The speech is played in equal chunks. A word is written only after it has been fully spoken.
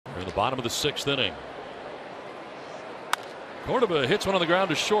the bottom of the 6th inning. Córdoba hits one on the ground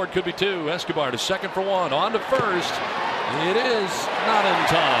to short, could be two. Escobar to second for one, on to first. It is not in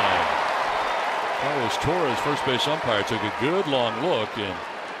time. Carlos Torres, first base umpire, took a good long look and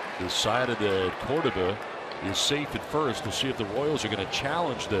decided that Córdoba is safe at first. We'll see if the Royals are going to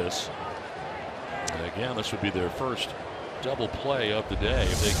challenge this. And again, this would be their first double play of the day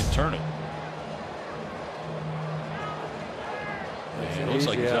if they can turn it. And it looks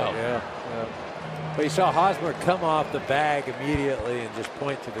like he's out. Yeah. But you saw Hosmer come off the bag immediately and just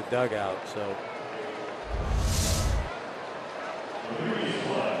point to the dugout. So.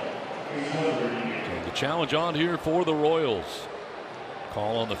 The challenge on here for the Royals.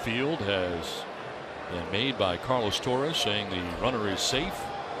 Call on the field has been made by Carlos Torres, saying the runner is safe.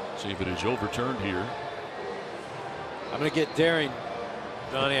 See if it is overturned here. I'm going to get daring,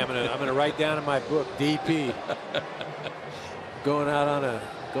 Donnie. I'm going to write down in my book DP. going out on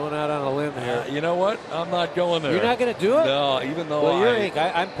a limb here. You know what? I'm not going there. You're not going to do it? No, even though well, you're ink.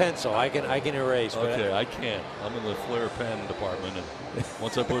 I'm pencil. I can erase. Okay, I can't. I'm in the Flair pen department, and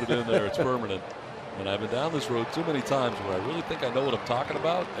once I put it in there, it's permanent. And I've been down this road too many times where I really think I know what I'm talking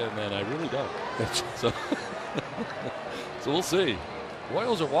about, and then I really don't. So we'll see.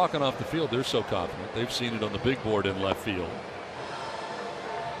 Royals are walking off the field. They're so confident. They've seen it on the big board in left field.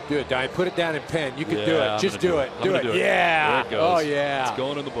 Do it, Diane. Put it down in pen. You can do it. Just do it. Do it. Yeah. There it goes. Oh, yeah. It's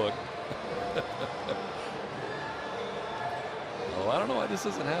going in the book. I don't know why this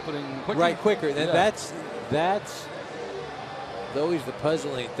isn't happening quicker. Right, quicker. And that's always the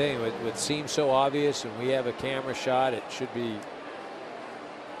puzzling thing. It seems so obvious, and we have a camera shot. It should be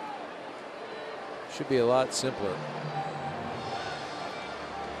a lot simpler.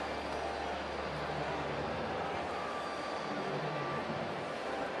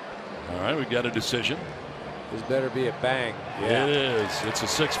 All right, we got a decision. This better be a bang. Yeah. It is. It's a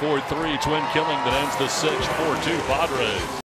 6-4-3 twin killing that ends the 6th. 4-2 Padres.